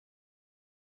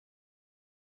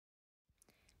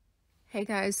Hey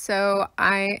guys, so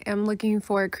I am looking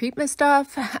for Creepmas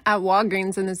stuff at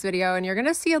Walgreens in this video, and you're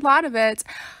gonna see a lot of it.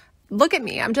 Look at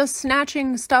me, I'm just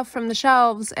snatching stuff from the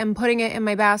shelves and putting it in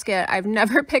my basket. I've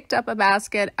never picked up a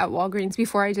basket at Walgreens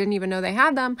before. I didn't even know they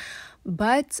had them,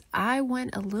 but I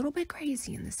went a little bit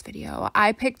crazy in this video.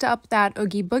 I picked up that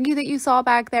Oogie Boogie that you saw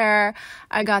back there.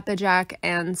 I got the Jack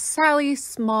and Sally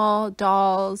small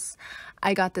dolls.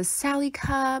 I got the Sally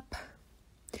cup.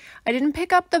 I didn't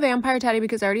pick up the vampire teddy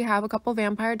because I already have a couple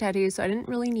vampire teddies, so I didn't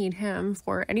really need him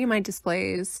for any of my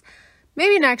displays.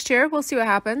 Maybe next year, we'll see what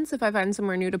happens if I find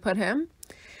somewhere new to put him.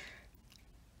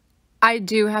 I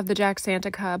do have the Jack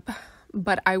Santa cup,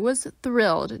 but I was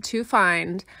thrilled to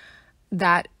find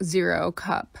that Zero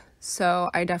cup, so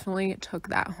I definitely took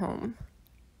that home.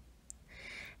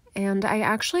 And I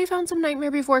actually found some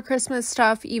Nightmare Before Christmas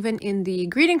stuff even in the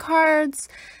greeting cards.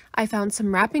 I found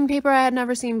some wrapping paper I had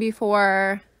never seen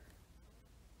before.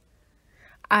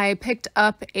 I picked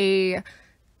up a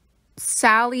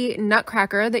Sally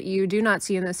Nutcracker that you do not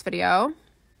see in this video.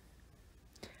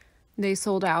 They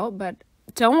sold out, but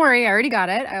don't worry, I already got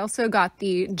it. I also got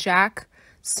the Jack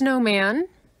Snowman,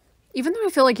 even though I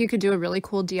feel like you could do a really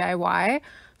cool DIY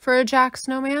for a Jack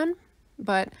Snowman,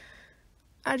 but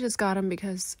I just got him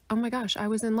because, oh my gosh, I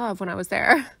was in love when I was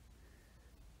there.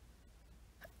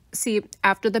 See,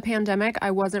 after the pandemic,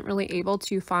 I wasn't really able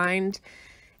to find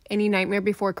any Nightmare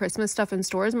Before Christmas stuff in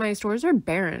stores. My stores are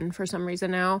barren for some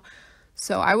reason now.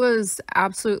 So I was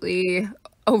absolutely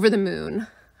over the moon.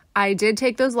 I did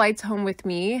take those lights home with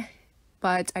me,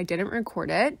 but I didn't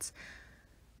record it.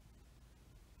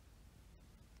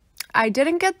 I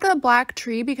didn't get the black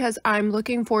tree because I'm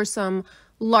looking for some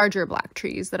larger black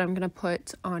trees that I'm going to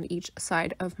put on each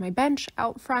side of my bench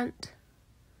out front.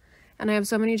 And I have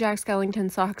so many Jack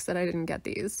Skellington socks that I didn't get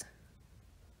these.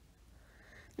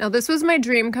 Now, this was my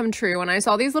dream come true. When I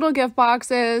saw these little gift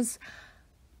boxes,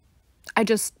 I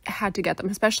just had to get them,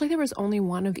 especially there was only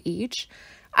one of each.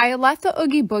 I left the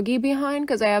Oogie Boogie behind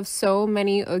because I have so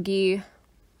many Oogie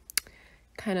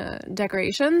kind of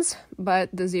decorations, but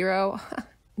the Zero,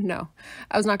 no,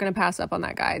 I was not going to pass up on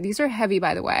that guy. These are heavy,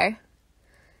 by the way.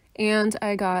 And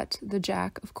I got the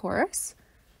Jack, of course.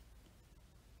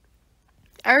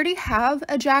 I already have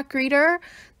a Jack greeter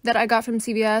that I got from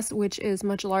CVS, which is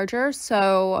much larger,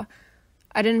 so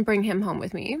I didn't bring him home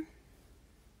with me.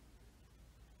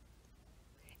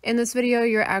 In this video,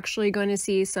 you're actually going to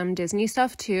see some Disney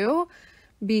stuff too,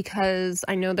 because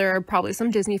I know there are probably some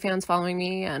Disney fans following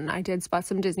me, and I did spot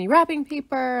some Disney wrapping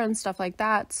paper and stuff like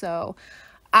that. So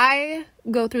I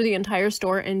go through the entire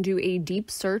store and do a deep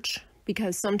search,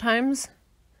 because sometimes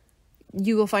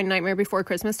you will find Nightmare Before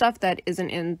Christmas stuff that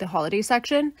isn't in the holiday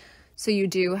section. So you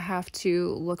do have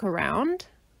to look around.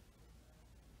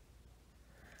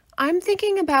 I'm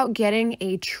thinking about getting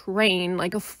a train,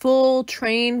 like a full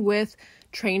train with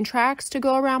train tracks to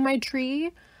go around my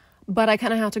tree, but I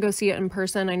kind of have to go see it in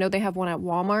person. I know they have one at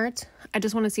Walmart. I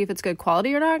just want to see if it's good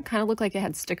quality or not. Kind of looked like it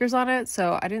had stickers on it,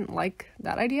 so I didn't like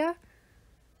that idea.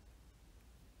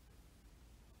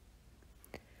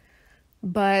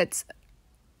 But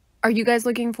are you guys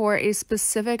looking for a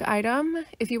specific item?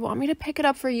 If you want me to pick it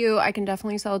up for you, I can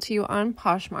definitely sell it to you on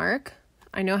Poshmark.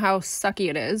 I know how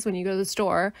sucky it is when you go to the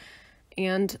store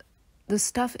and the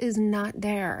stuff is not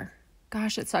there.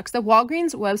 Gosh, it sucks. The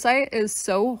Walgreens website is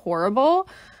so horrible.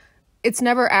 It's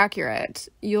never accurate.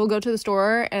 You'll go to the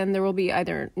store and there will be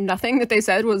either nothing that they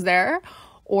said was there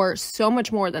or so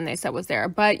much more than they said was there.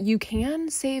 But you can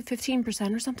save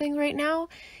 15% or something right now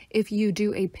if you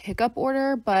do a pickup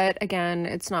order. But again,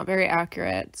 it's not very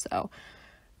accurate. So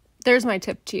there's my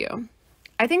tip to you.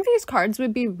 I think these cards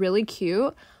would be really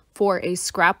cute for a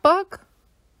scrapbook.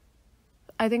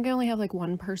 I think I only have like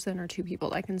one person or two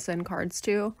people I can send cards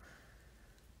to.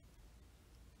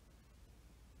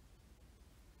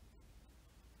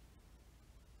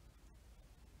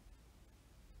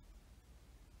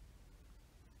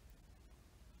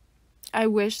 I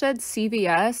wish that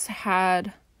CVS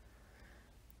had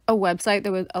a website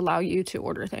that would allow you to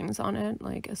order things on it,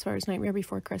 like as far as Nightmare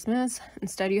Before Christmas.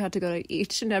 Instead, you have to go to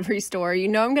each and every store. You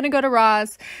know I'm going to go to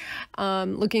Ross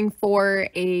looking for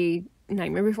a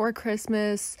Nightmare Before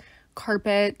Christmas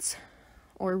carpet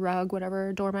or rug,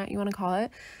 whatever doormat you want to call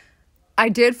it. I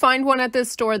did find one at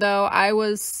this store, though. I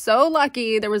was so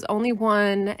lucky. There was only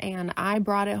one, and I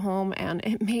brought it home, and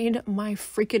it made my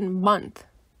freaking month.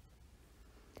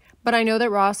 But I know that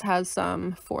Ross has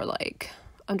some for like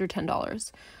under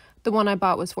 $10. The one I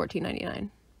bought was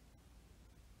 $14.99.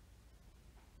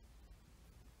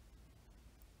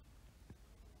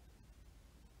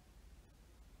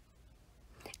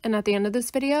 And at the end of this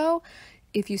video,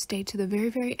 if you stay to the very,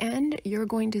 very end, you're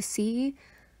going to see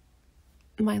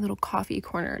my little coffee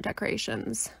corner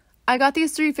decorations. I got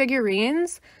these 3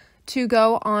 figurines to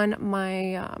go on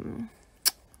my,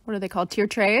 what are they called? Tier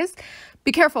trays.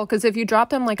 Be careful, because if you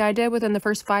drop them like I did within the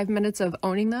first 5 minutes of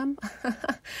owning them,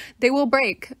 they will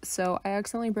break. So I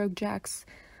accidentally broke Jack's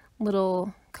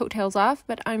little coattails off,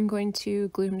 but I'm going to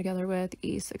glue him together with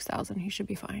E6000. He should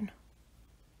be fine.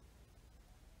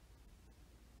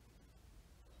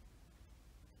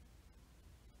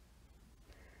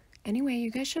 Anyway, you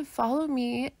guys should follow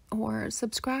me or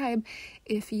subscribe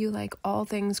if you like all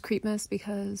things Creepmas,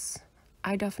 because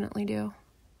I definitely do.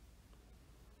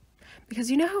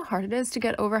 Because you know how hard it is to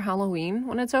get over Halloween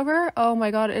when it's over? Oh my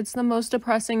god, it's the most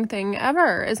depressing thing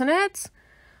ever, isn't it?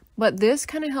 But this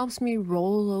kind of helps me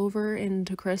roll over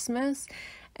into Christmas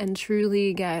and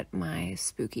truly get my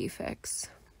spooky fix.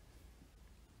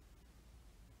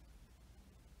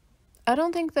 I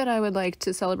don't think that I would like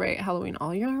to celebrate Halloween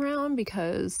all year round,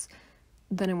 because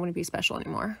then it wouldn't be special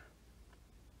anymore.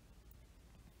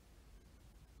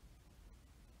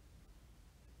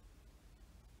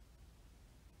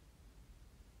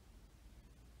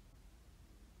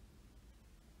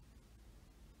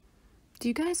 Do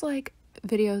you guys like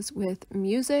videos with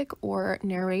music or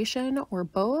narration or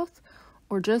both,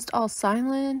 or just all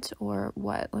silent, or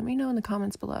what? Let me know in the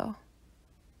comments below.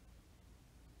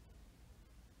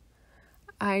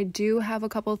 I do have a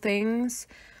couple things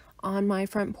on my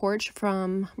front porch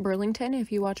from Burlington.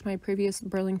 If you watch my previous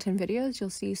Burlington videos, you'll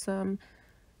see some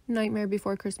Nightmare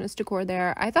Before Christmas decor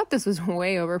there. I thought this was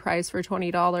way overpriced for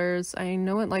 $20. I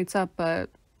know it lights up,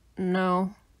 but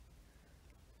no.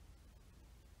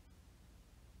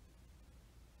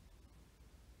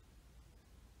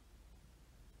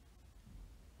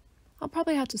 I'll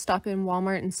probably have to stop in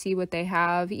Walmart and see what they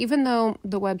have, even though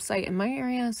the website in my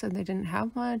area said they didn't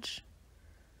have much.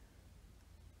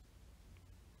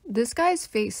 This guy's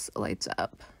face lights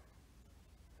up.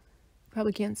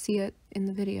 Probably can't see it in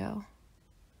the video.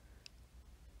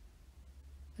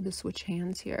 I just switch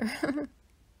hands here.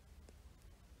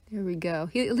 There we go.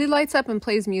 He lights up and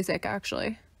plays music,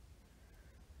 actually.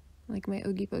 Like my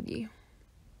Oogie Boogie.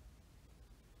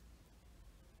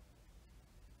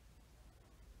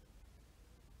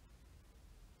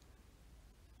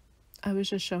 I was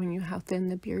just showing you how thin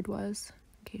the beard was,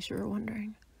 in case you were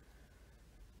wondering.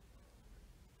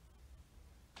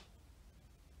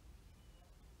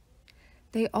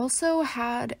 They also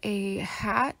had a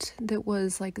hat that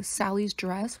was like Sally's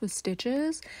dress with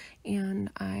stitches, and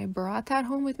I brought that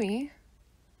home with me.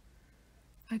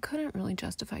 I couldn't really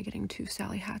justify getting 2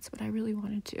 Sally hats, but I really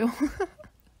wanted to.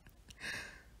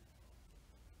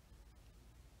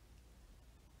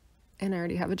 And I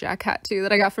already have a Jack hat too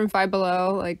that I got from Five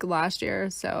Below like last year,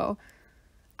 so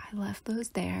I left those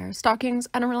there. Stockings,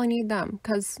 I don't really need them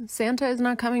because Santa is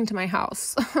not coming to my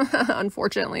house,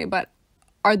 unfortunately, but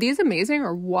are these amazing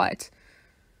or what?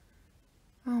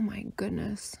 Oh my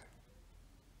goodness.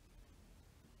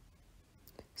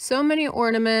 So many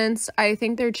ornaments. I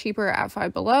think they're cheaper at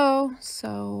Five Below,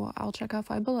 so I'll check out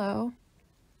Five Below.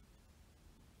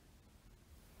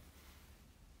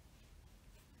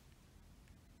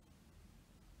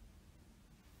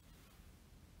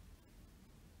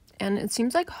 And it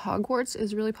seems like Hogwarts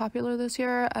is really popular this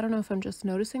year. I don't know if I'm just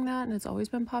noticing that and it's always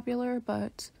been popular,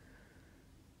 but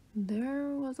there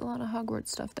was a lot of Hogwarts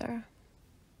stuff there.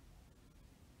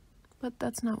 But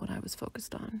that's not what I was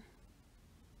focused on.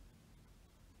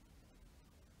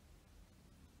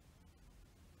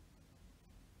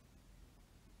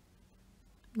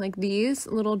 Like these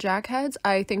little Jack heads,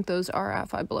 I think those are at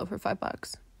Five Below for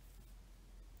 $5.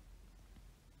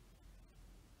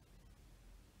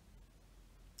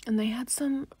 And they had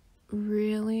some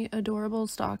really adorable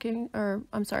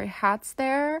hats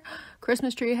there.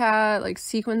 Christmas tree hat, like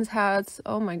sequins hats.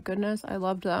 Oh my goodness, I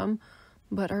loved them.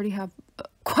 But I already have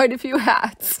quite a few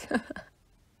hats.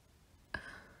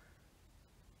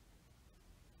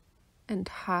 And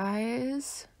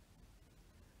ties.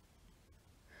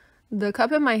 The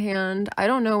cup in my hand, I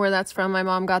don't know where that's from. My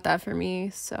mom got that for me,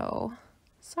 so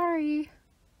sorry.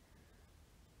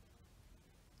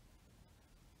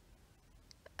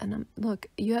 And look,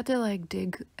 you have to like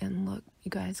dig and look,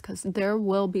 you guys, because there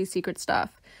will be secret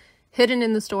stuff hidden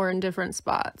in the store in different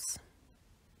spots.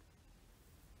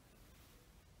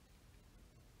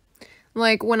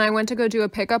 Like when I went to go do a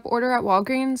pickup order at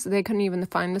Walgreens, they couldn't even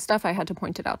find the stuff. I had to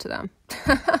point it out to them.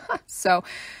 So,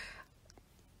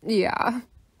 yeah.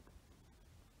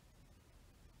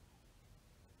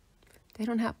 They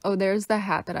don't have, oh, there's the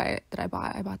hat that I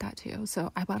bought. I bought that too.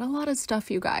 So I bought a lot of stuff,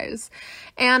 you guys.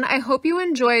 And I hope you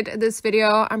enjoyed this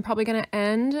video. I'm probably going to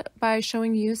end by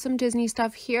showing you some Disney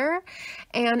stuff here.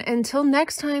 And until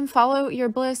next time, follow your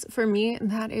bliss. For me,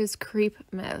 that is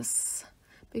Creepmas.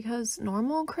 Because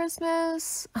normal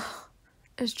Christmas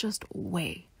is just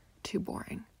way too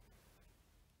boring.